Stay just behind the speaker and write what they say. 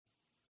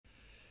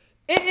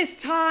It is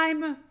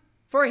time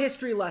for a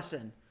history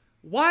lesson.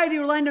 Why the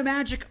Orlando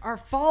Magic are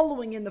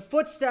following in the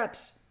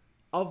footsteps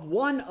of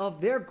one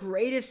of their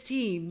greatest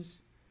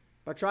teams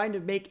by trying to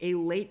make a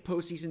late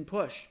postseason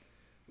push.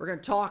 We're going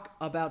to talk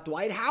about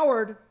Dwight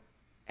Howard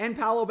and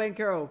Paolo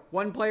Banchero.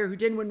 One player who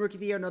didn't win Rookie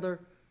of the Year,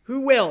 another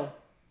who will.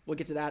 We'll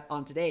get to that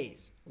on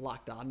today's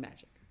Locked On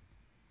Magic.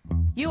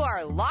 You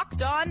are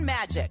Locked On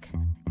Magic,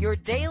 your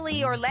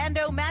daily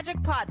Orlando Magic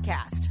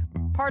podcast.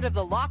 Part of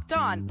the Locked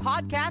On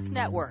Podcast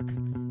Network.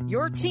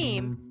 Your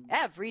team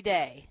every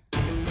day.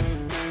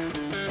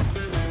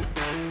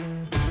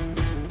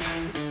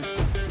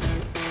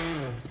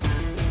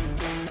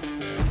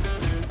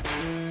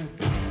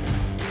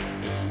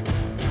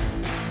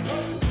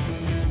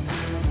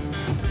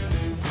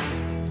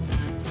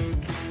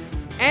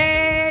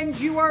 And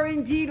you are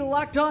indeed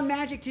Locked On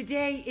Magic.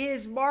 Today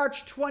is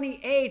March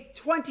 28th,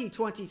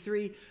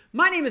 2023.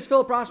 My name is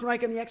Philip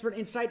Rossman-Reich. I'm the expert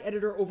insight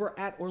editor over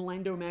at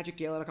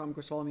OrlandoMagicDaily.com. Of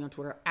course, follow me on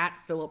Twitter at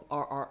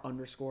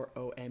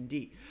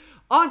PhilipRR_OMD.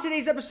 On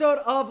today's episode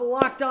of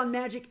Locked On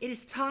Magic, it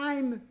is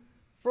time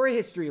for a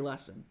history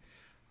lesson.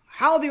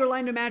 How the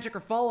Orlando Magic are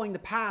following the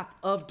path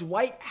of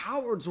Dwight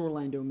Howard's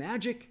Orlando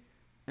Magic,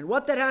 and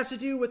what that has to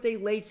do with a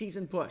late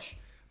season push.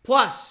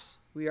 Plus,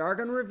 we are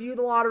going to review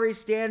the lottery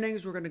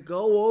standings. We're going to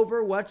go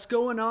over what's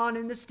going on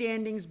in the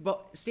standings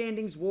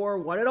war,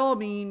 what it all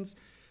means.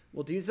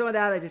 We'll do some of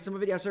that. I did some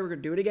of it yesterday. We're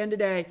going to do it again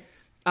today.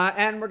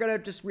 And we're going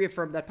to just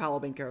reaffirm that Paolo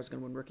Banchero is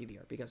going to win Rookie of the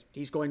Year because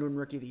he's going to win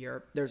Rookie of the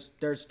Year. There's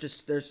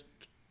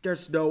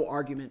no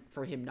argument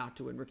for him not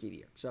to win Rookie of the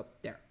Year. So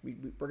there,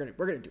 we're going to do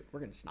it. We're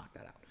going to knock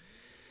that out.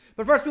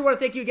 But first, we want to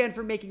thank you again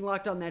for making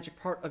Locked On Magic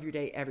part of your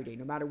day every day,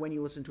 no matter when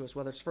you listen to us,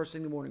 whether it's first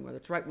thing in the morning, whether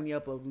it's right when you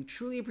upload. We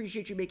truly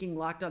appreciate you making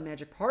Locked On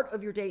Magic part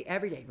of your day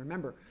every day.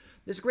 Remember,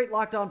 this great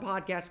Locked On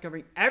podcast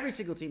covering every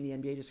single team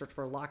in the NBA. Just search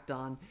for Locked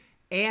On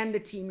and the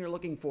team you're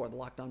looking for, the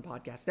Locked On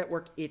Podcast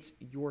Network. It's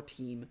your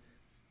team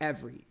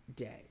every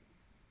day.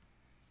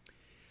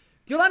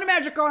 The Orlando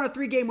Magic are on a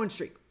 3-game win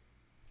streak.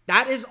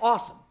 That is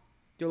awesome.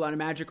 The Orlando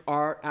Magic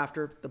are,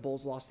 after the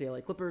Bulls lost to the LA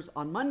Clippers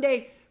on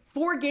Monday,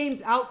 4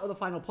 games out of the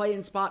final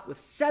play-in spot with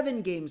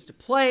 7 games to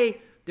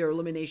play. Their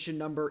elimination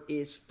number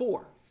is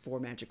 4. 4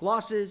 Magic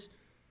losses,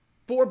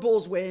 4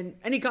 Bulls win,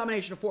 any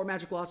combination of 4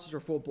 Magic losses or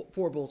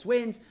 4 Bulls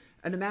wins,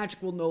 and the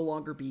Magic will no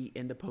longer be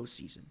in the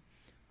postseason.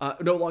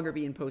 No longer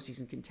be in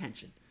postseason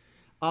contention.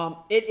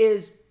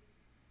 That's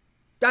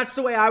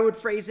the way I would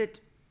phrase it.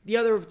 The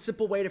other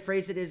simple way to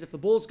phrase it is if the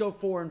Bulls go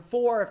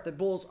 4-4, if the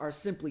Bulls are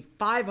simply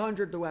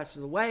 500 the rest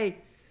of the way,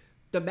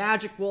 the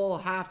Magic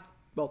will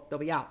they'll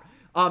be out.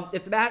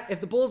 If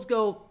the Bulls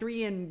go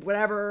 3 and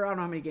whatever, I don't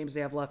know how many games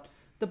they have left.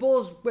 The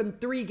Bulls win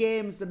 3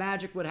 games, the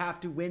Magic would have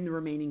to win the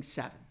remaining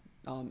 7.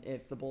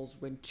 If the Bulls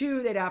win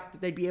 2,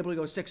 they'd be able to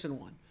go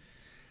 6-1.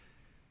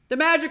 The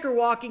Magic are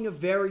walking a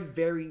very,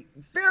 very,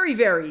 very,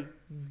 very,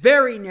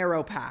 very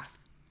narrow path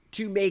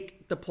to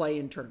make the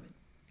play-in tournament.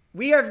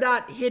 We have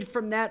not hid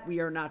from that. We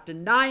are not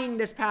denying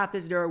this path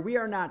is narrow. We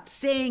are not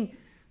saying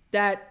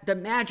that the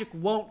Magic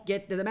will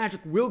get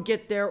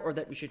there, or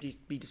that we should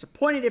be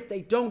disappointed if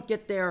they don't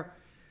get there.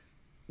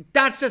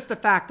 That's just a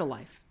fact of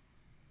life.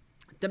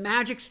 The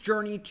Magic's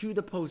journey to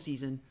the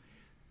postseason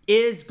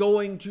is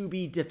going to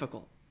be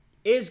difficult,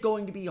 is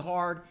going to be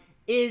hard,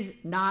 is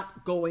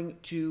not going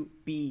to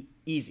be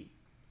easy.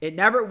 It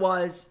never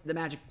was. The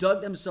Magic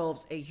dug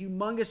themselves a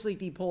humongously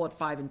deep hole at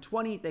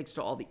 5-20, thanks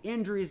to all the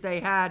injuries they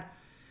had.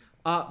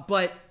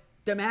 But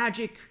the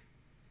Magic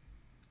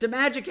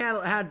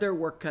had their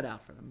work cut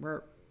out for them.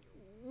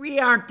 We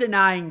aren't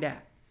denying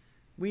that.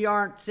 We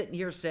aren't sitting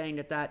here saying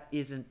that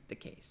isn't the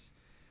case.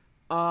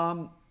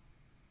 As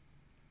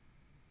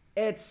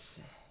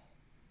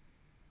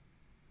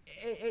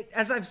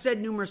I've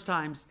said numerous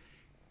times,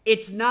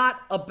 it's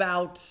not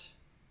about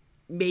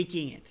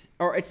making it.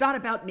 Or it's not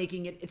about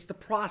making it. It's the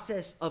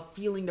process of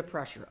feeling the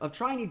pressure, of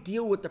trying to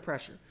deal with the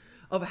pressure,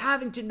 of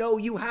having to know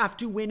you have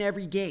to win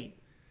every game.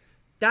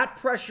 That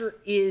pressure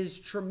is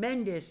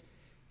tremendous.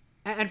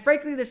 And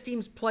frankly, this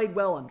team's played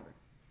well under it.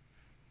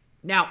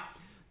 Now,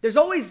 there's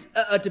always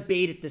a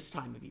debate at this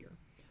time of year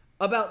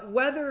about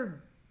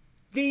whether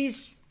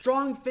these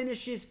strong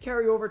finishes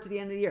carry over to the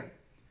end of the year.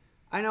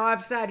 I know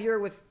I've sat here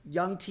with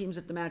young teams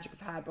that the Magic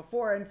have had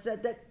before and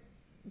said that,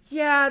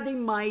 yeah, they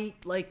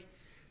might. Like,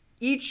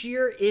 each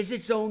year is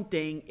its own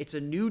thing. It's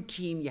a new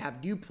team. You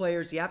have new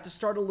players. You have to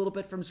start a little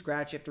bit from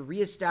scratch. You have to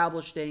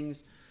reestablish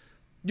things.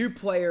 New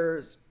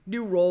players,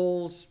 new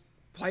roles.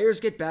 Players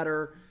get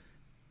better.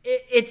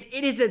 It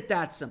isn't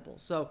that simple.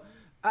 So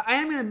I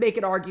am going to make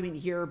an argument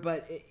here,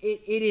 but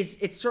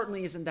it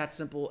certainly isn't that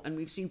simple. And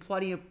we've seen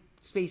plenty of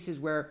spaces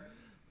where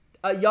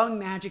a young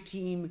Magic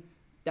team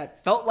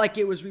that felt like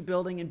it was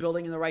rebuilding and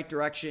building in the right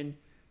direction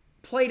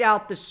played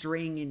out the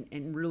string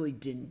and really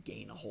didn't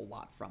gain a whole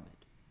lot from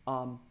it.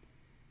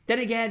 Then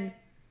again,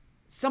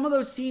 some of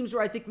those teams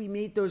where I think we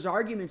made those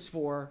arguments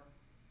for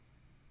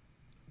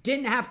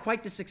didn't have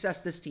quite the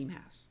success this team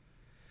has.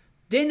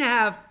 Didn't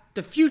have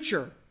the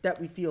future that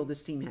we feel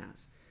this team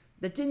has.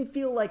 That didn't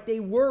feel like they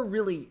were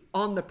really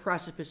on the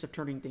precipice of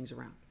turning things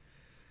around.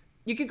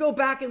 you could go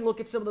back and look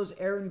at some of those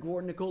Aaron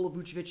Gordon, Nikola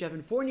Vucevic,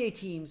 Evan Fournier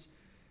teams,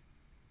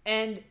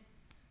 and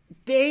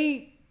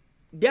they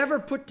never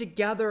put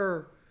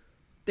together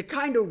the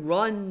kind of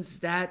runs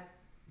that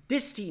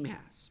this team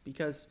has.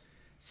 Because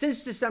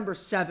since December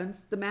 7th,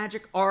 the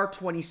Magic are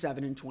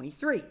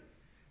 27-23.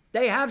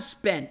 They have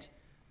spent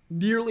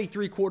nearly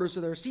 3/4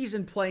 of their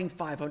season playing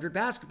 .500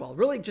 basketball.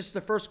 Really, just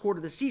the first quarter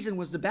of the season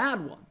was the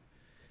bad one.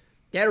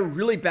 They had a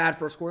really bad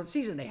first quarter of the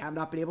season. They have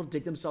not been able to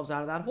dig themselves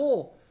out of that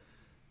hole.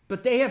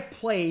 But they have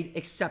played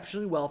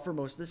exceptionally well for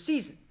most of the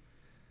season.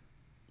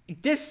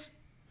 This,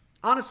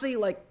 honestly,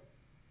 like,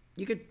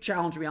 you could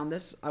challenge me on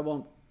this. I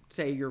won't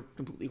say you're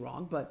completely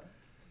wrong, but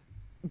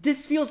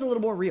this feels a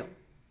little more real.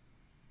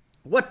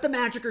 What the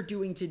Magic are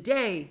doing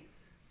today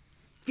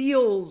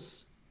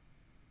feels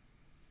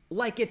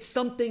like it's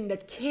something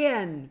that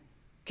can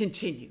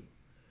continue,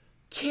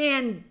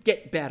 can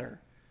get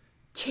better,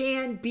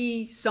 can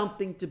be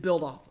something to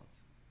build off of.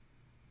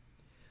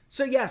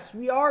 So yes,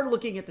 we are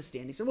looking at the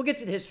standings, and we'll get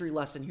to the history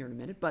lesson here in a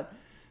minute, but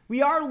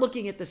we are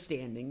looking at the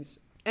standings,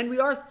 and we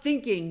are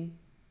thinking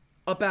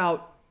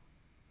about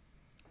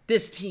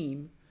this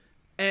team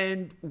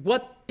and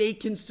what they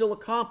can still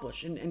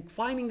accomplish, and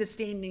climbing the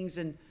standings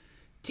and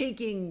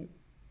taking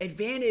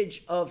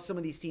advantage of some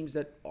of these teams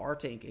that are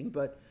tanking,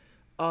 but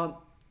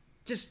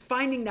just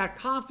finding that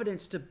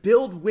confidence to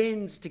build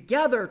wins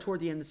together toward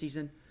the end of the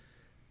season,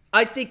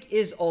 I think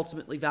is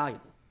ultimately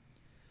valuable.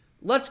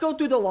 Let's go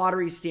through the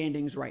lottery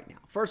standings right now.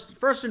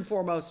 First and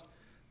foremost,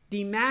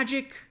 the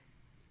Magic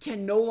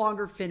can no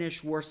longer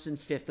finish worse than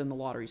 5th in the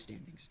lottery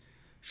standings.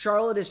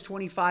 Charlotte is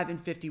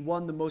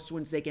 25-51. The most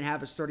wins they can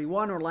have is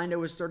 31.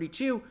 Orlando is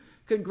 32.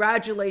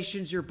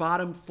 Congratulations, your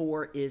bottom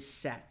 4 is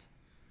set.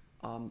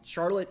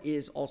 Charlotte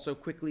is also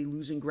quickly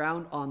losing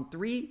ground on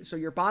 3, so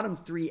your bottom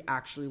 3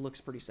 actually looks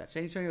pretty set.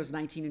 San Antonio is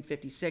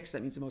 19-56.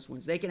 That means the most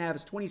wins they can have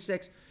is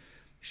 26.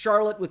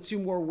 Charlotte with 2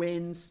 more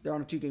wins. They're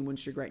on a 2-game win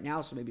streak right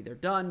now, so maybe they're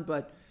done.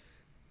 But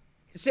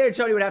San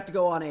Antonio would have to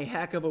go on a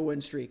heck of a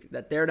win streak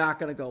that they're not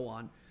going to go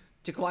on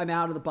to climb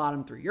out of the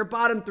bottom 3. Your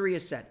bottom 3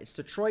 is set. It's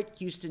Detroit,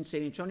 Houston,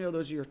 San Antonio.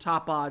 Those are your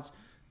top odds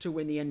to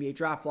win the NBA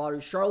draft lottery.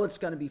 Charlotte's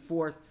going to be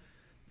 4th.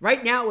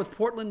 Right now, with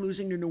Portland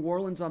losing to New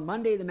Orleans on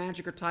Monday, the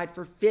Magic are tied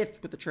for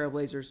 5th with the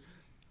Trailblazers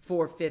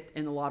for 5th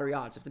in the lottery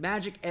odds. If the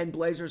Magic and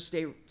Blazers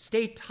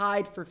stay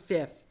tied for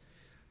 5th,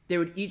 they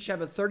would each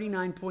have a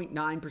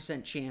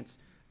 39.9% chance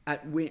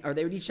at win, or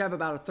they would each have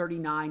about a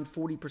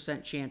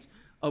 39-40% chance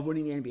of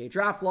winning the NBA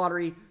draft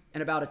lottery,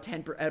 and about a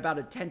 10%,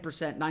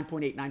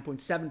 9.8,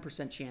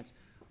 9.7% chance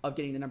of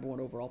getting the number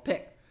 1 overall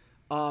pick.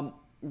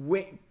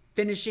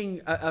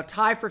 Finishing a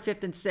tie for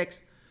 5th and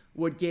 6th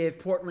would give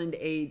Portland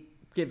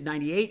give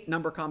 98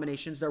 number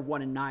combinations. They're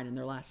 1-9 in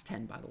their last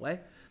 10, by the way,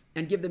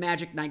 and give the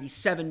Magic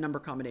 97 number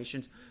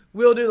combinations.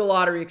 We'll do the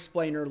lottery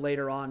explainer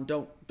later on.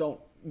 Don't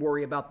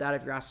worry about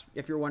that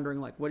if you're wondering,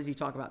 like, what does he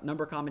talk about?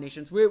 Number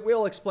combinations.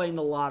 We'll explain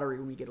the lottery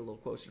when we get a little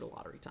closer to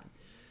lottery time.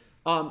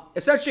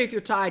 Essentially, if you're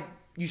tied,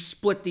 you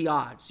split the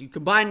odds. You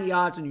combine the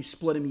odds and you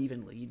split them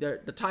evenly.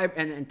 The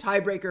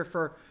tiebreaker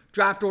for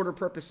draft order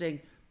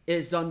purposing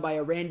is done by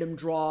a random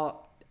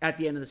draw at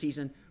the end of the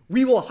season.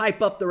 We will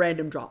hype up the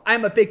random draw.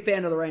 I'm a big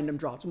fan of the random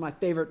draw. It's one of my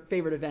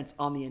favorite events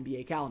on the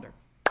NBA calendar.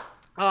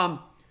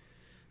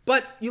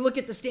 But you look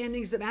at the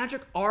standings, the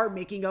Magic are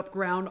making up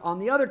ground on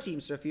the other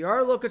teams. So if you are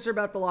a little concerned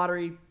about the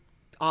lottery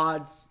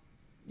odds,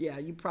 yeah,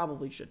 you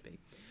probably should be.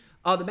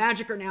 The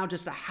Magic are now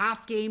just a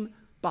half game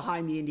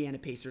behind the Indiana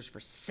Pacers for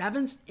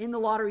 7th in the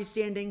lottery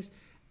standings,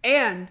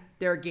 and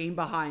they're a game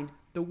behind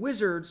the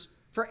Wizards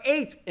for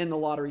 8th in the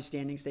lottery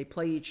standings. They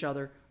play each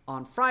other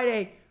on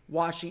Friday.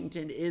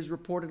 Washington is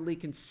reportedly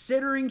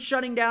considering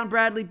shutting down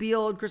Bradley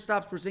Beal and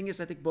Kristaps Porzingis.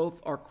 I think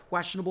both are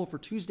questionable for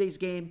Tuesday's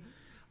game.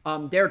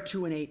 They're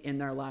 2-8 in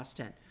their last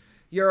 10.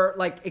 Your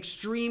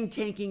extreme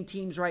tanking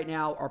teams right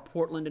now are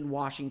Portland and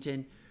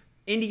Washington.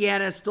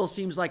 Indiana still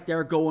seems like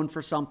they're going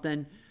for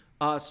something.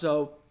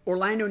 So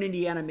Orlando and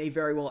Indiana may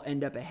very well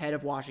end up ahead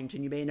of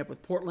Washington. You may end up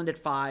with Portland at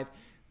 5,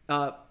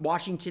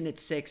 Washington at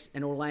 6,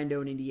 and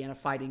Orlando and Indiana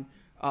fighting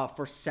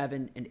for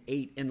 7 and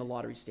 8 in the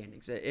lottery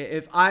standings.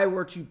 If I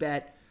were to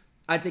bet,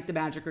 I think the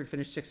Magic would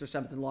finish 6th or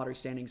 7th in the lottery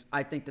standings.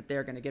 I think that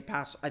they're going to get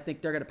past. I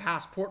think they're going to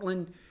pass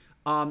Portland,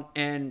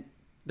 and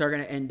they're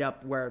going to end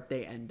up where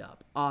they end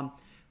up.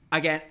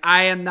 Again,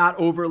 I am not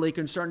overly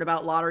concerned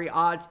about lottery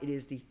odds. It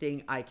is the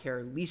thing I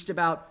care least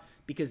about,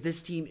 because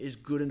this team is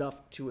good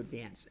enough to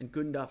advance and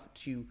good enough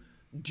to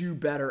do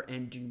better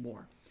and do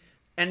more.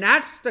 And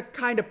that's the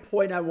kind of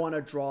point I want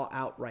to draw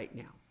out right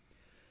now.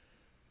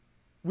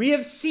 We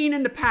have seen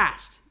in the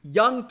past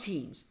young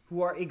teams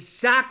who are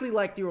exactly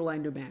like the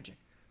Orlando Magic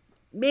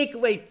make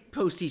late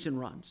postseason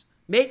runs,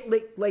 make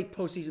late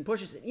postseason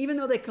pushes. And even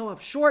though they come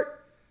up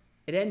short,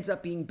 it ends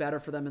up being better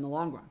for them in the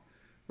long run.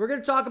 We're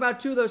going to talk about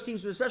 2 of those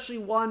teams, but especially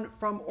one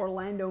from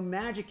Orlando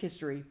Magic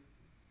history.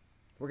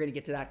 We're going to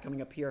get to that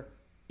coming up here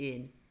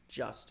in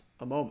just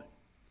a moment.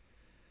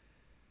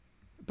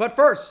 But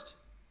first,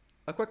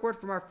 a quick word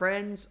from our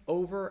friends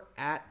over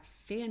at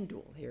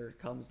FanDuel. Here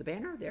comes the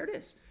banner. There it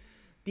is.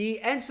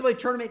 The NCAA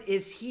tournament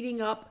is heating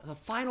up. The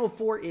Final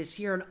Four is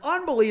here. An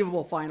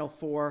unbelievable Final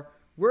Four.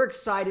 We're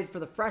excited for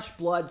the fresh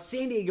blood.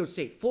 San Diego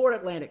State, Florida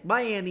Atlantic,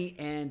 Miami,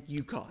 and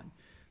UConn.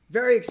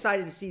 Very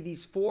excited to see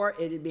these four.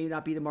 It may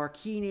not be the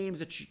marquee names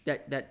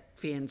that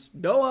fans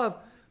know of,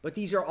 but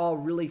these are all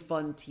really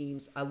fun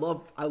teams. I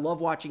love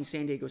watching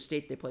San Diego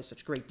State. They play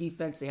such great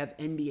defense. They have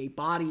NBA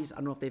bodies. I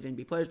don't know if they have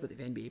NBA players, but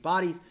they have NBA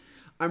bodies.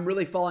 I'm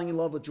really falling in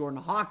love with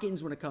Jordan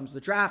Hawkins when it comes to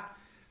the draft.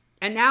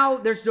 And now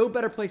there's no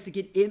better place to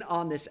get in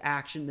on this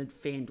action than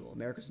FanDuel,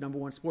 America's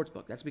 #1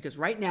 sportsbook. That's because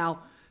right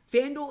now,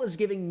 FanDuel is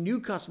giving new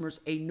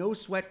customers a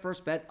no-sweat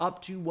first bet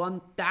up to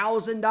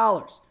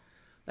 $1,000.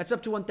 That's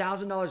up to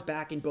 $1,000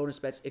 back in bonus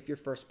bets if your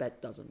first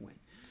bet doesn't win.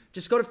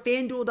 Just go to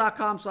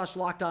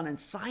FanDuel.com/lockedon and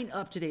sign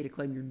up today to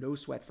claim your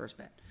no-sweat first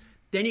bet.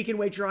 Then you can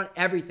wager on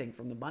everything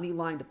from the money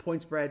line to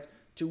point spreads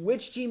to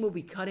which team will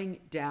be cutting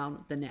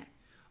down the net.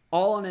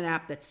 All on an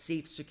app that's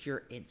safe,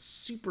 secure, and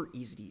super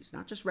easy to use.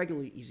 Not just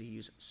regularly easy to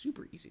use,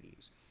 super easy to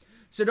use.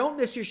 So don't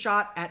miss your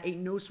shot at a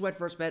no-sweat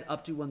first bet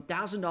up to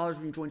 $1,000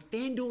 when you join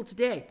FanDuel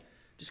today.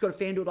 Just go to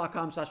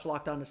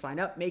FanDuel.com/lockedon to sign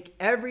up. Make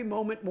every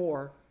moment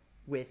more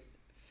with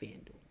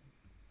FanDuel.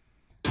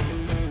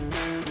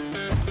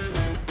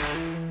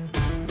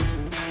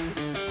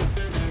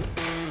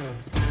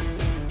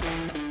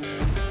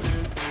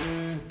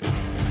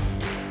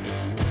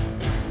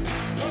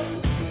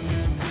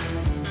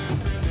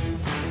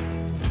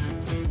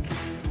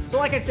 So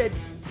like I said,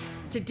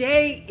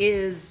 today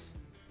is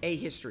a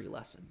history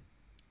lesson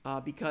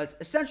because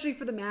essentially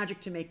for the Magic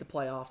to make the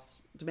playoffs,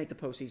 to make the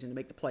postseason, to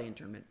make the play-in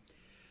tournament,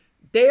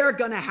 they are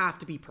going to have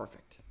to be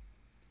perfect.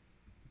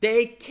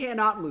 They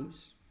cannot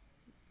lose.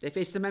 They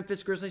face the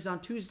Memphis Grizzlies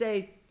on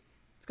Tuesday.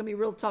 It's going to be a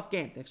real tough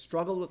game. They've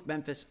struggled with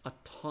Memphis a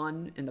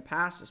ton in the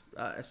past,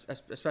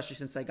 especially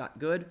since they got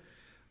good.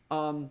 It's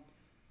going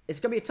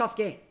to be a tough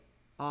game.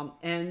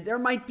 And there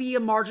might be a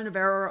margin of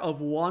error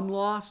of one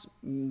loss,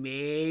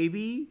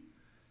 maybe.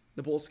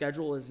 The Bulls'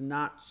 schedule is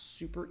not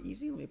super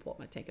easy. Let me pull up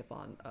my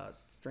Tankathon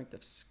strength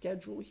of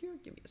schedule here.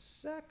 Give me a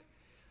sec.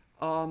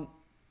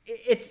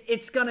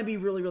 It's going to be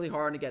really, really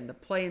hard. And again, the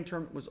play-in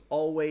tournament was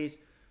always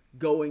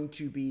going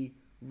to be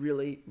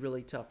really,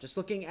 really tough. Just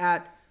looking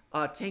at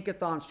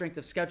Tankathon strength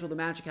of schedule, the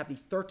Magic have the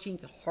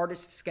 13th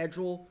hardest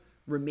schedule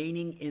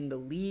remaining in the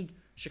league.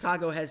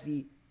 Chicago has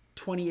the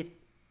 20th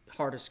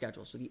hardest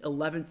schedule, so the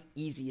 11th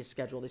easiest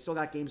schedule. They still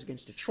got games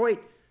against Detroit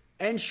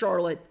and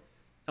Charlotte,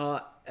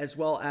 as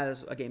well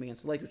as a game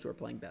against the Lakers, who are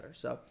playing better.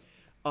 So,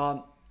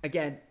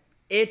 again,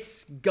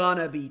 it's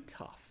gonna be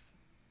tough.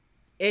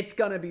 It's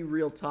gonna be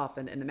real tough,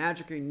 and the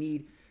Magic are gonna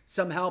need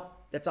some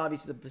help. That's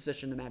obviously the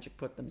position the Magic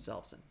put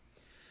themselves in.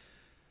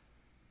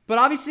 But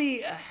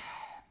obviously,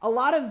 a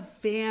lot of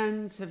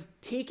fans have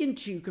taken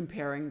to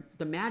comparing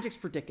the Magic's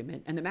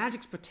predicament and the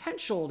Magic's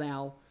potential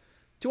now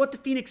to what the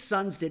Phoenix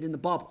Suns did in the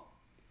bubble.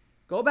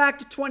 Go back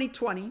to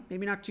 2020,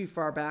 maybe not too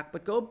far back,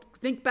 but go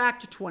think back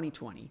to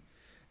 2020.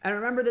 And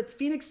remember that the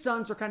Phoenix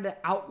Suns were kind of the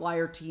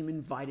outlier team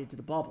invited to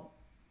the bubble.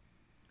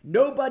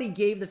 Nobody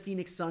gave the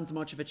Phoenix Suns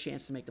much of a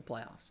chance to make the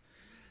playoffs.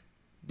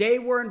 They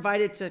were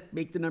invited to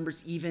make the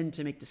numbers even,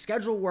 to make the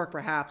schedule work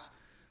perhaps,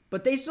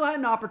 but they still had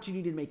an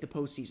opportunity to make the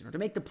postseason or to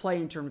make the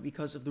play-in tournament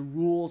because of the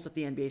rules that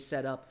the NBA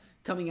set up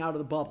coming out of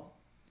the bubble.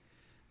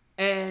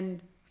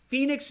 And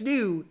Phoenix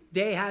knew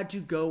they had to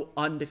go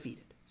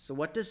undefeated. So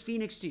what does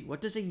Phoenix do?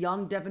 What does a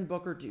young Devin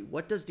Booker do?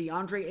 What does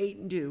DeAndre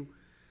Ayton do?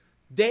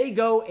 They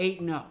go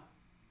 8-0.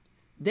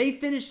 They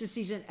finish the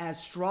season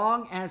as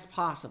strong as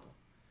possible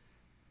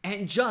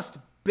and just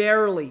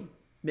barely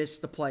miss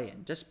the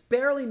play-in. Just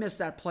barely miss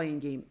that play-in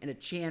game and a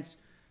chance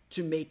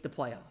to make the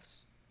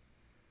playoffs.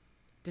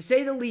 To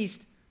say the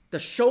least, the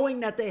showing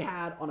that they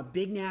had on a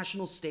big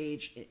national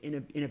stage in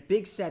a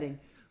big setting,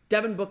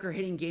 Devin Booker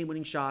hitting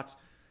game-winning shots,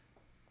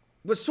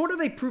 was sort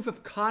of a proof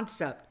of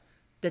concept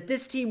that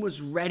this team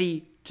was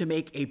ready to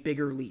make a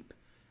bigger leap.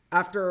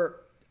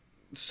 After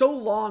so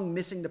long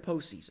missing the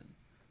postseason,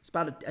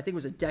 I think it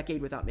was a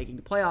decade without making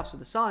the playoffs for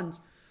the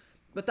Suns,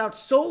 after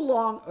so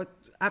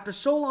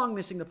long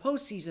missing the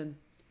postseason,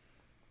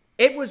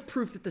 it was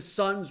proof that the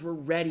Suns were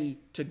ready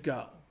to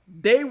go.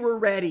 They were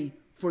ready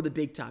for the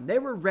big time. They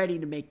were ready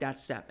to make that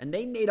step, and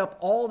they made up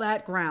all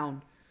that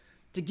ground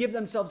to give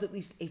themselves at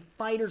least a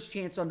fighter's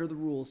chance under the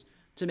rules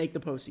to make the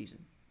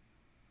postseason.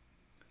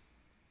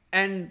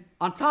 And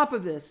on top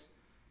of this,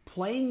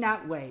 playing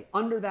that way,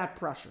 under that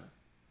pressure,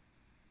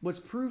 was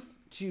proof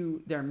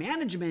to their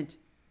management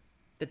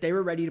that they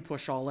were ready to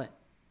push all in.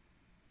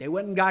 They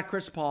went and got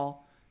Chris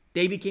Paul.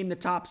 They became the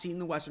top seed in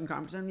the Western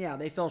Conference. And yeah,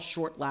 they fell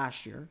short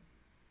last year.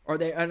 Or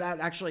they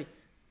weren't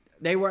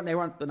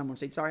the number one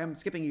seed. Sorry, I'm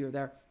skipping a year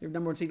there. They were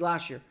number one seed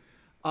last year.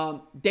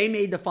 They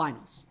made the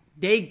finals.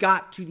 They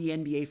got to the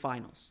NBA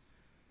finals.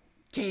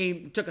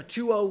 Took a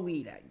 2-0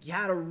 lead.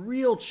 Had a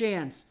real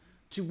chance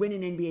to win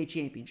an NBA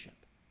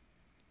championship.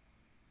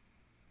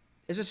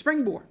 It's a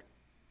springboard.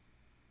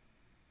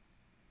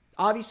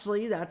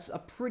 Obviously, that's a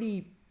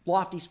pretty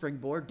lofty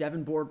springboard.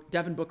 Devin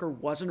Booker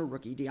wasn't a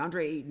rookie.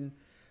 DeAndre Ayton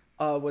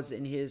was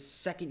in his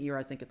second year,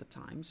 I think, at the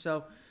time.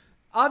 So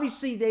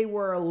obviously they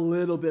were a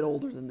little bit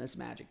older than this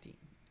Magic team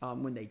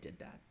when they did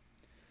that.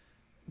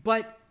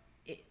 But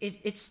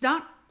it's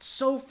not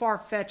so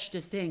far-fetched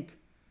to think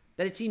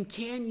that a team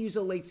can use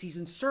a late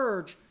season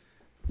surge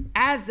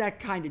as that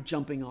kind of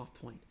jumping off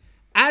point,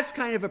 as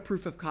kind of a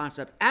proof of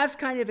concept, as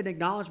kind of an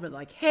acknowledgement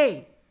like,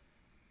 hey,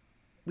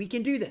 we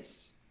can do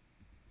this.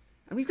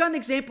 And we've got an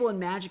example in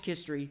Magic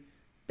history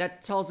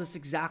that tells us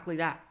exactly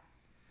that.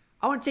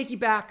 I want to take you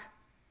back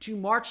to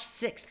March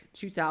 6th,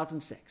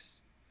 2006.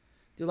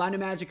 The Orlando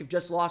Magic have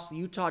just lost the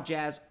Utah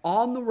Jazz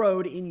on the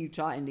road in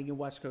Utah, ending a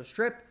West Coast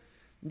trip,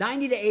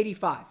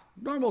 90-85.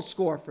 Normal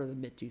score for the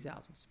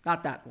mid-2000s.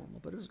 Not that normal,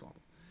 but it was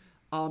normal.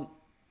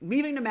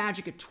 Leaving the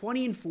Magic at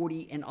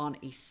 20-40 and on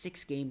a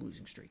 6-game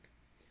losing streak.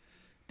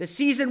 The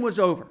season was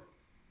over.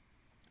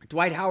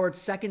 Dwight Howard's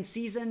second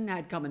season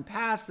had come and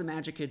passed. The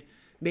Magic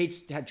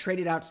had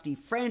traded out Steve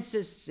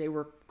Francis. They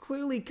were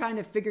clearly kind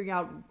of figuring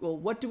out, well,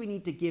 what do we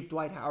need to give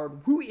Dwight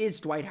Howard? Who is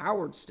Dwight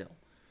Howard still?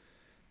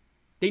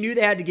 They knew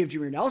they had to give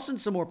Jameer Nelson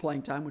some more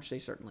playing time, which they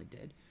certainly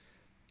did.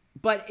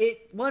 But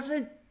it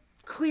wasn't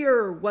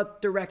clear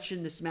what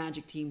direction this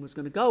Magic team was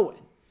going to go in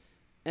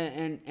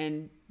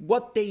and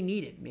what they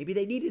needed. Maybe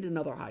they needed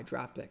another high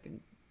draft pick.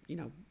 And,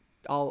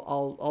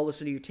 I'll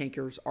listen to you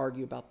tankers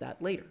argue about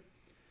that later.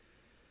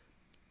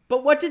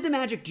 But what did the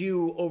Magic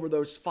do over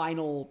those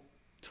final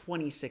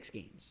 26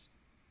 games?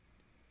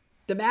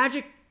 The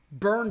Magic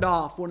burned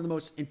off one of the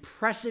most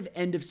impressive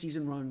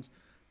end-of-season runs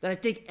that I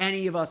think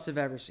any of us have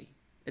ever seen.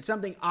 It's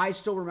something I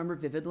still remember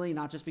vividly,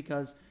 not just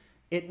because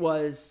it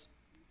was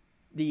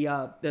the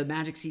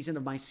Magic season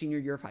of my senior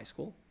year of high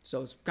school. So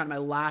it was kind of my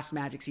last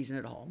Magic season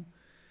at home.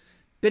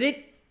 But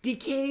it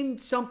became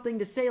something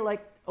to say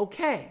like,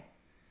 okay,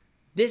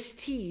 this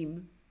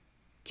team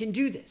can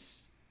do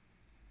this.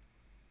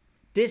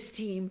 This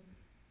team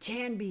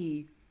can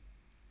be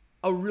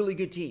a really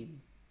good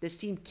team. This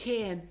team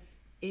can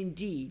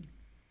indeed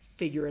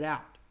figure it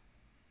out.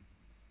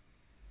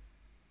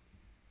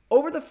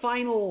 Over the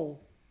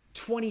final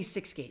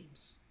 26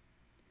 games,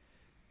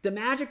 the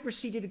Magic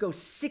proceeded to go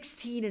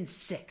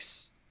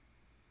 16-6,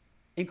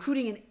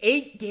 including an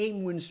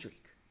 8-game win streak.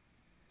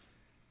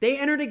 They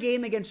entered a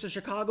game against the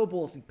Chicago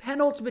Bulls, the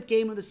penultimate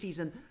game of the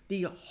season,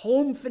 the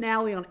home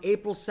finale on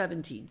April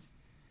 17th.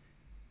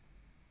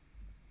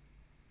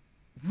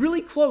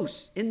 Really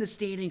close in the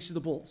standings to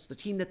the Bulls, the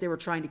team that they were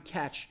trying to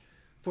catch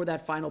for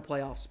that final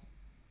playoff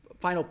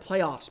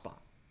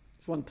spot.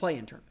 It's one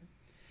play-in tournament.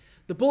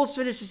 The Bulls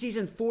finished the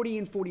season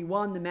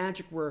 40-41. The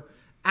Magic were,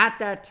 at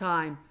that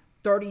time,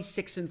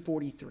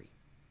 36-43.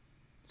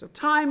 So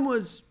time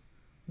was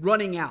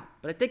running out,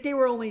 but I think they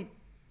were only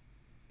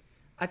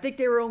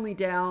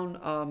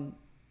down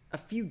a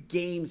few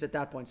games at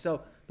that point.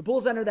 So the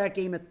Bulls entered that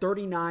game at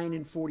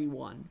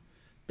 39-41.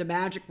 The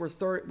Magic were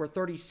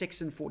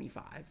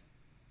 36-45.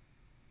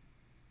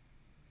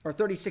 Or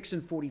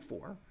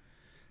 36-44.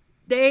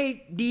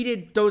 They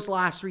needed those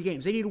last 3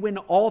 games. They needed to win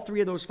all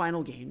 3 of those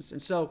final games. And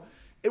so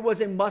it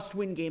was a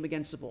must-win game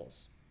against the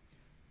Bulls.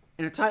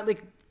 In a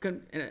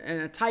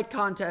tight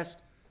contest,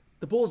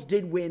 the Bulls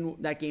did win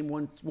that game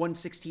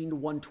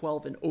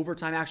 116-112 in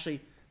overtime.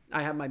 Actually,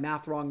 I have my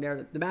math wrong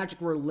there. The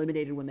Magic were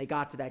eliminated when they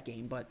got to that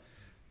game, but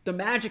the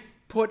Magic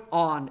put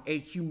on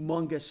a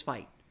humongous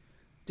fight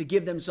to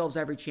give themselves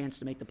every chance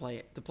to make the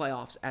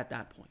playoffs at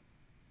that point.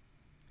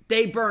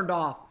 They burned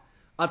off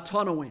a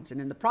ton of wins,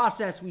 and in the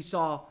process, we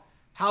saw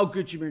how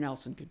good Jameer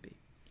Nelson could be.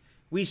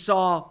 We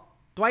saw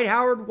Dwight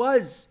Howard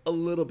was a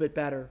little bit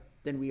better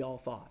than we all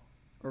thought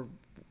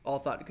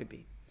it could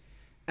be.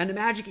 And the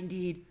Magic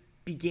indeed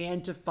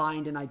began to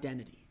find an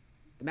identity.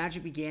 The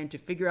Magic began to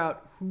figure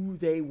out who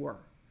they were.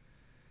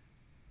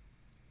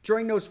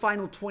 During those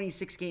final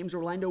 26 games,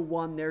 Orlando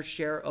won their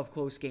share of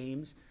close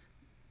games.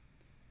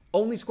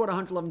 Only scored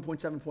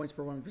 111.7 points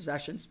per 100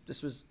 possessions.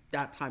 This was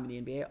that time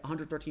in the NBA.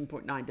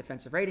 113.9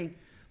 defensive rating.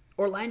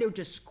 Orlando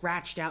just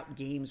scratched out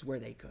games where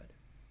they could.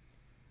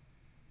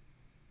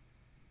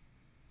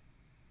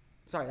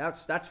 Sorry,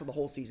 that's for the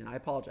whole season. I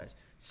apologize.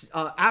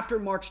 After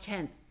March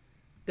 10th,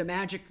 the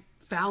Magic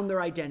found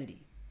their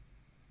identity.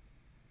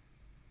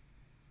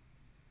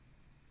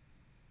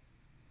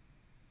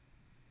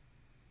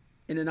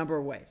 In a number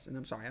of ways. And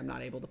I'm sorry, I'm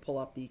not able to pull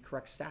up the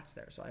correct stats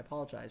there, so I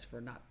apologize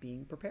for not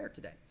being prepared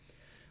today.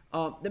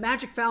 The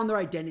Magic found their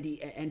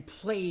identity and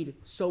played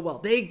so well.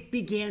 They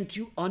began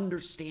to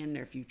understand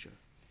their future.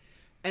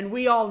 And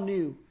we all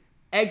knew,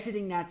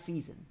 exiting that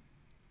season,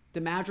 the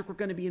Magic were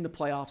going to be in the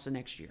playoffs the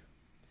next year.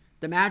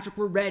 The Magic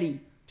were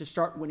ready to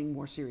start winning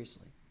more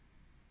seriously.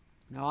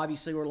 Now,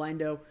 obviously,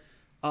 Orlando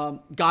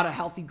got a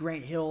healthy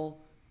Grant Hill.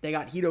 They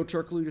got Hedo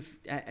Turkoglu,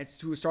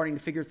 who was starting to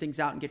figure things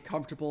out and get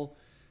comfortable.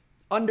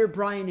 Under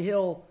Brian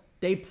Hill,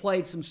 they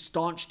played some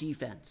staunch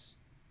defense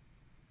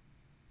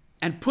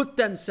and put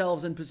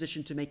themselves in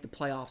position to make the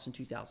playoffs in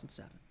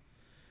 2007,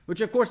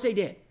 which, of course, they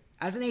did.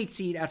 As an 8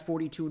 seed at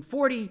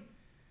 42-40,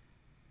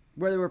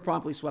 where they were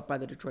promptly swept by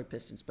the Detroit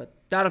Pistons. But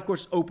that, of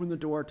course, opened the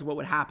door to what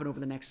would happen over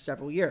the next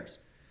several years.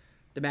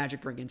 The Magic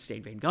bring in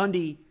Stan Van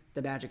Gundy.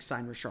 The Magic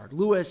sign Rashard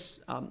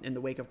Lewis in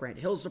the wake of Grant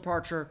Hill's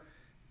departure.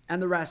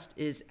 And the rest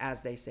is,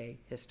 as they say,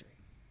 history.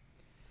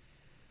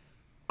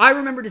 I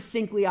remember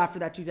distinctly after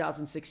that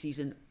 2006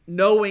 season,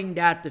 knowing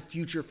that the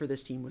future for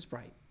this team was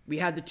bright. We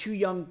had the two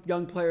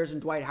young players in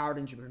Dwight Howard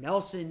and Jameer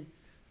Nelson.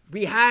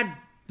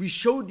 We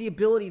showed the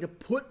ability to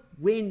put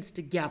wins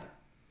together.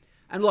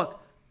 And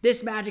look,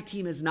 this Magic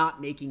team is not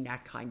making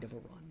that kind of a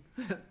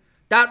run.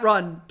 That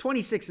run,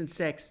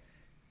 26-6,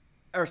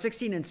 or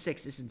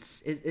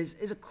 16-6,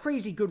 is a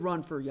crazy good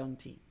run for a young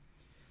team.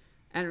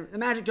 And the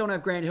Magic don't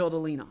have Grant Hill to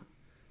lean on.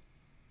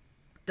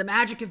 The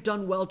Magic have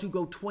done well to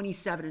go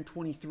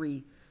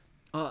 27-23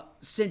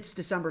 since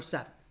December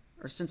 7th.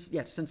 Since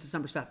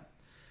December 7th.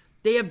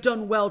 They have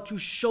done well to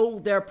show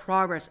their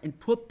progress and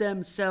put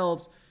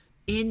themselves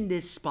in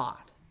this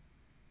spot.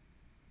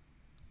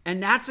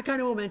 And that's the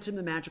kind of momentum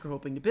the Magic are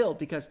hoping to build,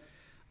 because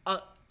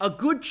a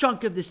good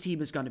chunk of this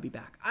team is going to be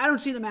back. I don't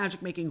see the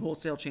Magic making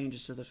wholesale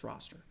changes to this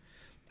roster.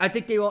 I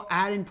think they will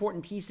add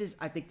important pieces.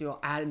 I think they will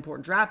add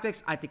important draft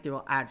picks. I think they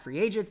will add free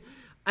agents.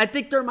 I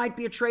think there might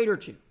be a trade or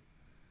two.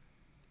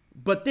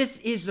 But this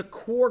is the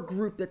core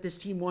group that this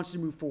team wants to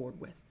move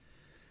forward with.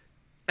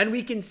 And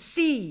we can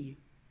see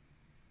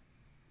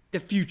the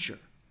future.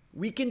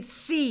 We can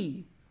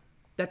see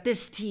that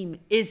this team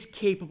is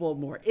capable of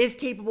more, is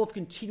capable of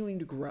continuing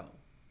to grow.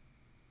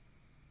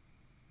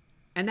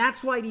 And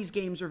that's why these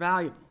games are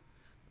valuable.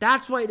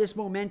 That's why this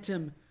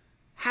momentum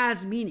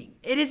has meaning.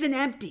 It isn't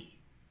empty.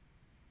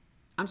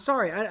 I'm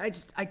sorry,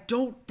 I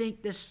don't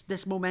think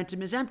this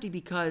momentum is empty,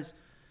 because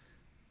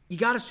you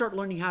got to start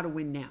learning how to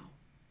win now.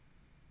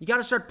 You got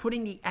to start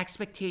putting the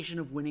expectation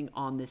of winning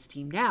on this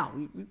team now.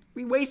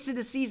 We wasted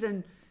a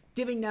season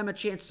giving them a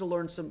chance to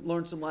learn some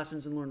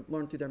lessons and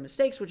learn through their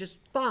mistakes, which is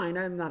fine.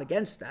 I'm not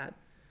against that.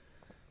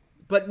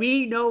 But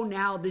we know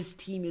now this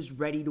team is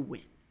ready to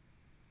win.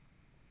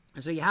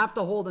 And so you have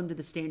to hold them to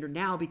the standard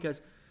now,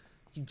 because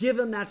you give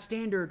them that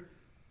standard,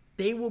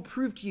 they will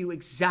prove to you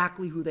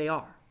exactly who they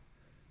are.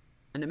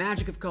 And the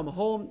Magic have come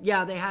home.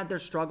 Yeah, they had their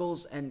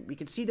struggles, and we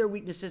can see their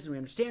weaknesses, and we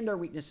understand their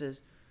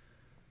weaknesses.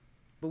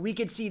 But we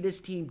can see this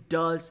team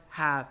does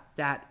have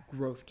that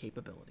growth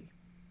capability.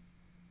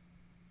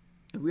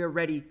 And we are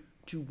ready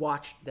to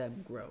watch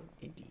them grow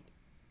indeed.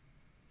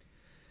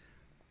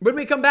 When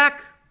we come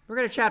back, we're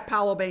going to chat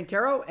Paolo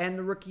Banchero and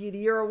the Rookie of the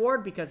Year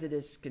award, because it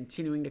is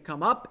continuing to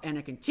come up and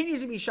it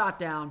continues to be shot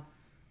down.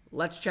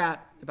 Let's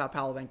chat about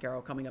Paolo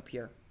Banchero coming up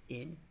here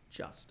in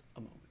just a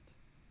moment.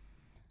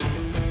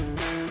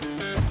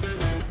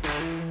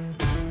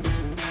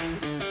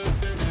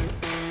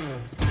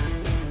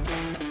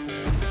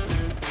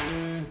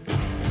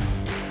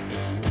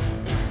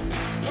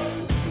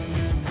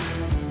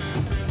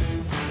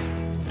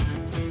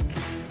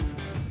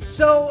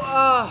 So,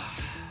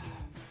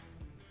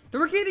 the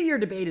Rookie of the Year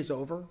debate is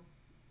over.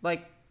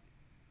 Like,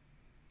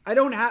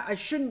 I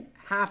shouldn't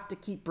have to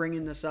keep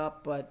bringing this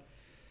up, but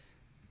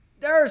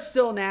there are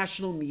still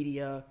national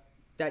media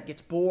that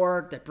gets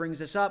bored, that brings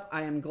this up.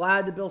 I am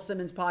glad the Bill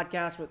Simmons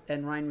podcast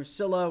and Ryan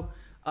Russillo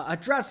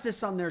addressed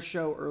this on their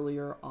show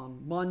earlier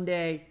on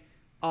Monday.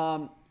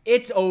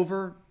 It's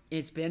over.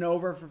 It's been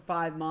over for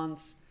 5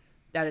 months.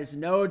 That is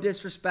no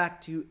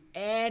disrespect to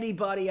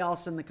anybody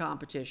else in the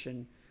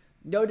competition.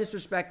 No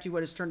disrespect to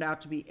what has turned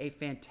out to be a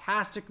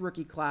fantastic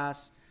rookie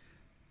class.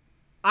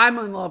 I'm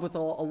in love with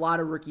a lot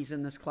of rookies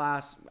in this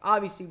class.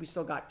 Obviously, we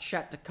still got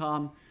Chet to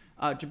come.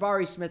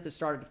 Jabari Smith has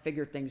started to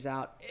figure things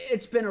out.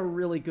 It's been a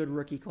really good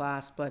rookie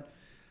class, but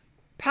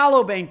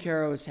Paolo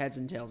Banchero is heads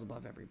and tails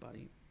above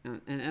everybody.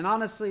 And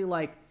honestly,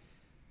 like,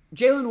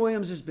 Jalen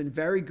Williams has been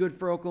very good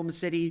for Oklahoma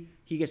City.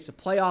 He gets to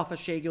play off of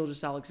Shai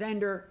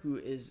Gilgeous-Alexander, who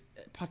is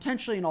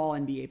potentially an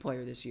all-NBA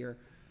player this year.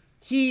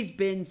 He's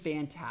been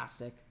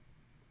fantastic.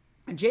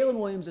 And Jalen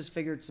Williams has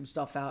figured some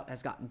stuff out,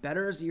 has gotten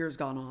better as the year's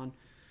gone on,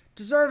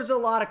 deserves a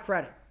lot of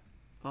credit.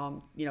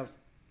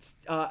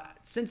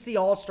 Since the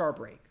All-Star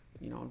break,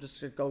 I'm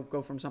just going to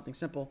go from something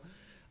simple.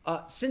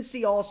 Since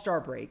the All-Star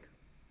break,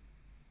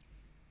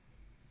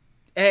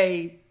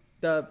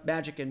 the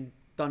Magic and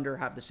Thunder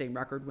have the same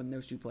record when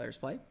those two players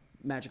play.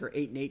 Magic are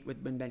 8-8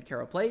 when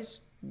Banchero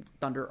plays.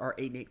 Thunder are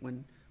 8-8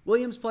 when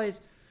Williams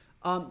plays.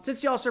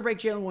 Since the All-Star break,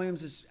 Jalen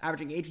Williams is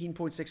averaging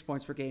 18.6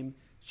 points per game.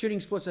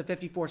 Shooting splits of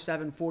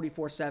 54-7,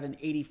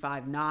 44-7,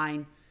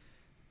 85-9.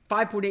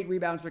 5.8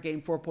 rebounds per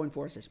game,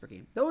 4.4 assists per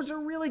game. Those are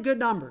really good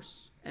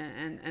numbers.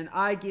 And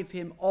I give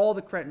him all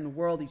the credit in the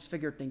world. He's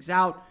figured things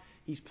out.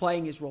 He's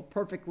playing his role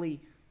perfectly.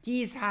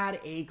 He's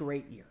had a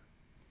great year.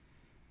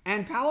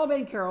 And Paolo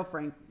Banchero,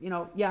 Frank,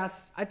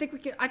 yes, I think we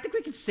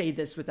can say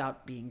this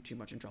without being too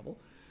much in trouble.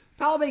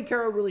 Paolo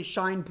Banchero really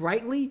shined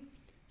brightly.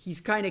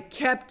 He's kind of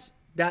kept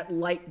that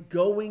light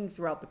going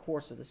throughout the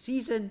course of the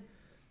season.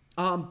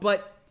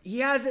 But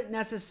he hasn't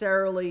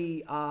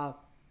necessarily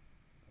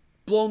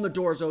blown the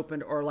doors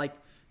open or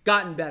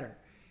gotten better.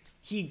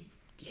 He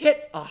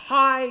hit a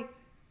high,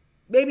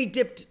 maybe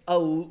dipped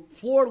a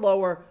floor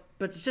lower,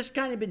 but it's just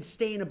kind of been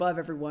staying above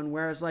everyone.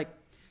 Whereas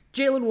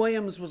Jalen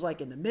Williams was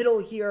in the middle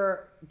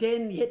here,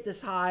 didn't hit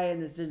this high,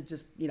 and is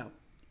just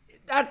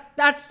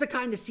that's the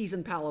kind of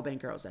season Paolo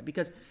Banchero's had.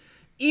 Because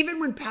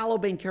even when Paolo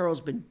Banchero's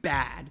been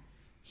bad,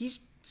 he's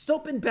still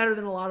been better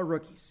than a lot of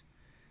rookies.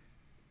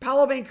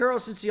 Paolo Banchero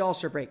since the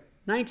All-Star break,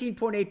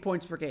 19.8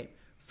 points per game,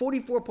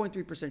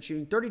 44.3%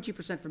 shooting,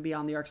 32% from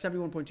beyond the arc,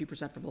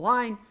 71.2% from the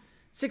line,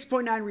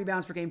 6.9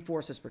 rebounds per game, 4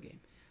 assists per game.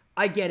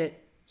 I get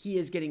it. He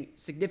is getting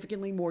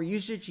significantly more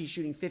usage. He's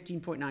shooting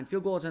 15.9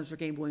 field goal attempts per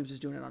game. Williams is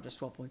doing it on just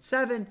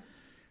 12.7.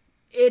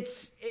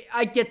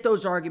 I get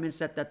those arguments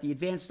that the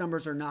advanced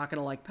numbers are not going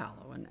to like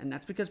Paolo, and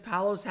that's because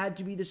Paolo's had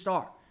to be the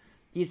star.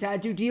 He's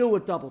had to deal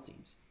with double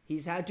teams.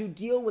 He's had to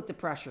deal with the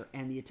pressure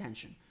and the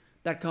attention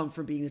that come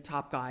from being the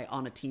top guy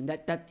on a team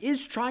that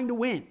is trying to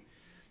win.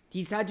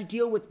 He's had to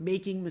deal with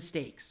making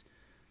mistakes.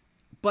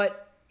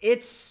 But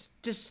it's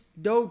just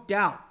no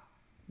doubt.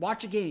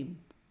 Watch a game.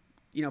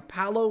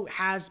 Paolo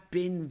has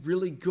been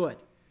really good.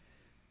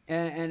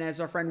 And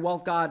as our friend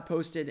Wealth God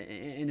posted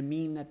in a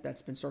meme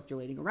that's been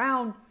circulating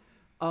around,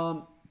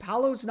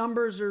 Paolo's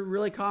numbers are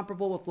really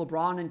comparable with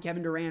LeBron and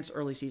Kevin Durant's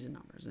early season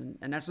numbers.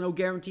 And that's no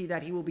guarantee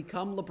that he will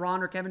become LeBron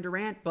or Kevin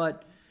Durant,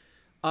 but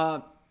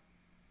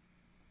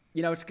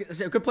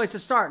it's a good place to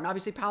start. And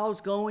obviously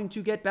Paolo's going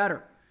to get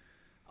better.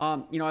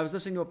 I was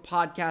listening to a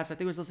podcast, I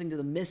think I was listening to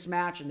The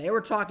Mismatch, and they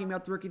were talking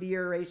about the Rookie of the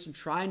Year race and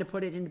trying to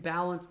put it into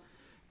balance.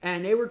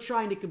 And they were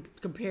trying to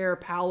compare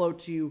Paolo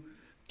to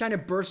kind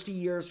of bursty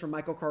years from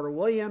Michael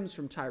Carter-Williams,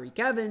 from Tyreke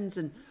Evans.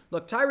 And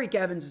look, Tyreke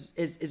Evans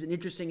is an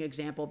interesting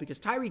example because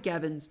Tyreke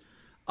Evans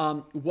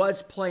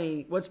was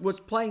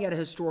playing at a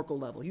historical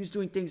level. He was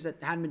doing things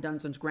that hadn't been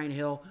done since Grant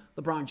Hill,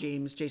 LeBron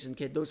James, Jason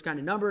Kidd, those kind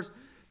of numbers.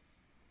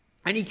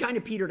 And he kind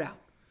of petered out.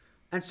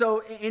 And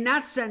so in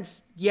that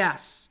sense,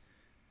 yes,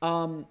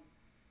 Paolo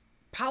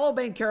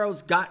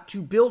Banchero's got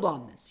to build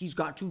on this. He's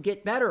got to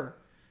get better.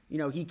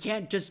 He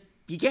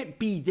can't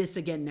be this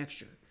again next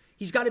year.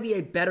 He's got to be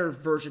a better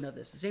version of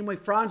this. The same way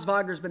Franz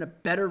Wagner's been a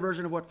better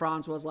version of what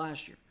Franz was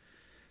last year.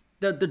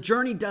 The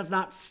journey does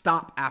not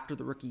stop after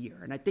the rookie year.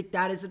 And I think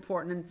that is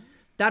important. And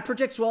that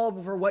projects well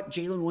for what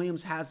Jalen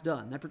Williams has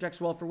done. That projects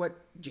well for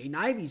what Jaden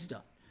Ivey's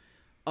done.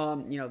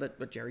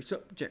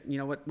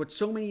 What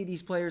so many of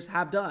these players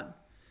have done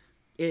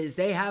is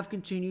they have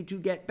continued to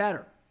get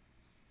better.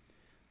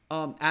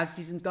 As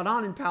season's gone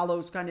on, and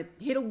Paolo's kind of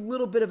hit a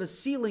little bit of a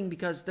ceiling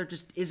because there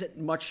just isn't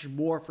much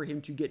more for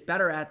him to get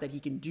better at that he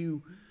can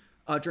do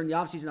during the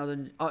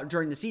offseason,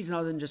 during the season,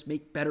 other than just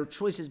make better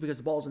choices because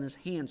the ball's in his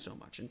hand so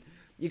much. And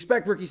you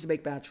expect rookies to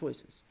make bad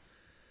choices.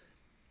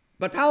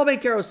 But Paolo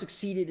Banchero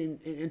succeeded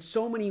in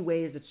so many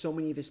ways that so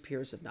many of his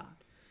peers have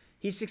not.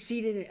 He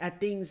succeeded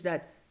at things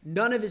that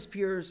none of his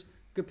peers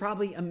could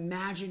probably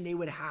imagine they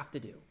would have to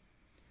do.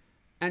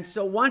 And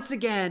so once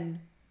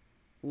again,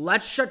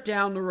 let's shut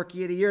down the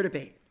Rookie of the Year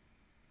debate.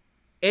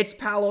 It's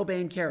Paolo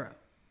Banchero.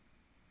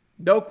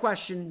 No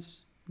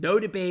questions, no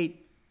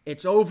debate.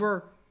 It's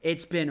over.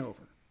 It's been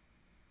over.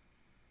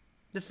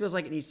 This feels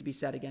like it needs to be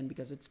said again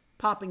because it's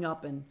popping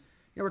up and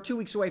we're 2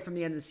 weeks away from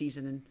the end of the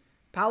season and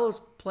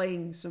Paolo's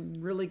playing some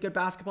really good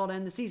basketball to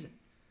end the season.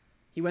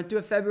 He went through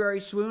a February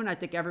swoon. I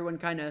think everyone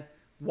kind of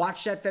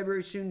watched that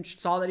February swoon,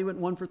 saw that he went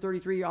 1 for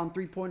 33 on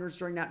three-pointers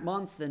during that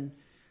month and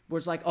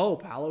was like, oh,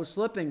 Paolo's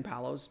slipping.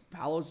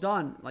 Paolo's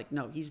done. Like,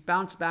 no, he's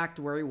bounced back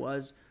to where he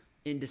was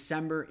in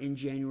December, in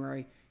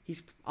January.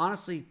 He's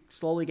honestly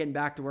slowly getting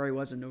back to where he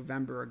was in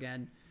November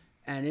again,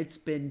 and it's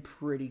been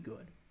pretty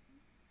good.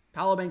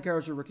 Paolo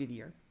Banchero's your Rookie of the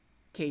Year.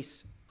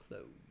 Case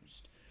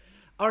closed.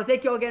 I want to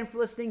thank you all again for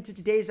listening to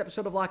today's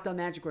episode of Locked On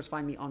Magic. Of course,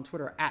 find me on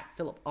Twitter at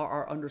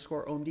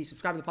PhilipRR_OMD.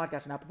 Subscribe to the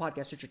podcast on Apple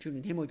Podcasts, Stitcher,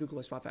 TuneIn, Himalaya, Google,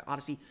 Spotify,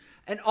 Odyssey,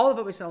 and all of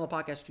it we send on the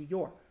podcast to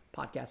your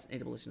podcast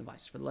enabled listening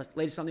device. For the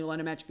latest on the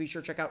Orlando Magic, be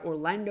sure to check out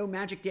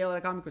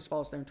OrlandoMagicDaily.com. Of course,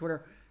 follow us there on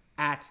Twitter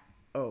at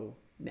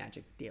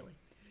OMagicDaily.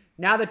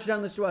 Now that you're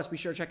done listening to us, be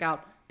sure to check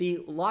out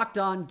the Locked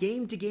On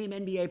Game to Game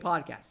NBA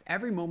podcast.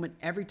 Every moment,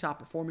 every top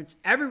performance,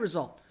 every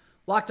result.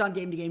 Locked On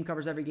Game to Game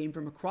covers every game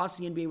from across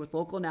the NBA with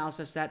local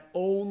analysis that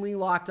only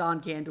Locked On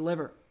can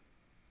deliver.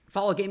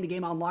 Follow Game to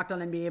Game on Locked On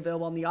NBA,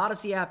 available on the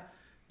Odyssey app,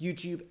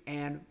 YouTube,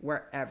 and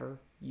wherever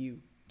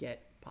you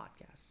get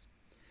podcasts.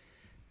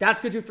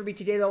 That's going to do it for me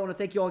today, though. I want to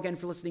thank you all again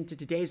for listening to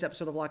today's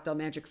episode of Locked On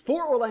Magic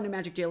for Orlando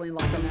Magic Daily and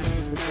Locked On Magic.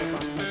 This has been Phil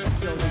Cross. I'll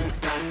see you all again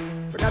next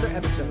time for another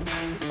episode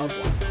of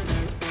Locked On.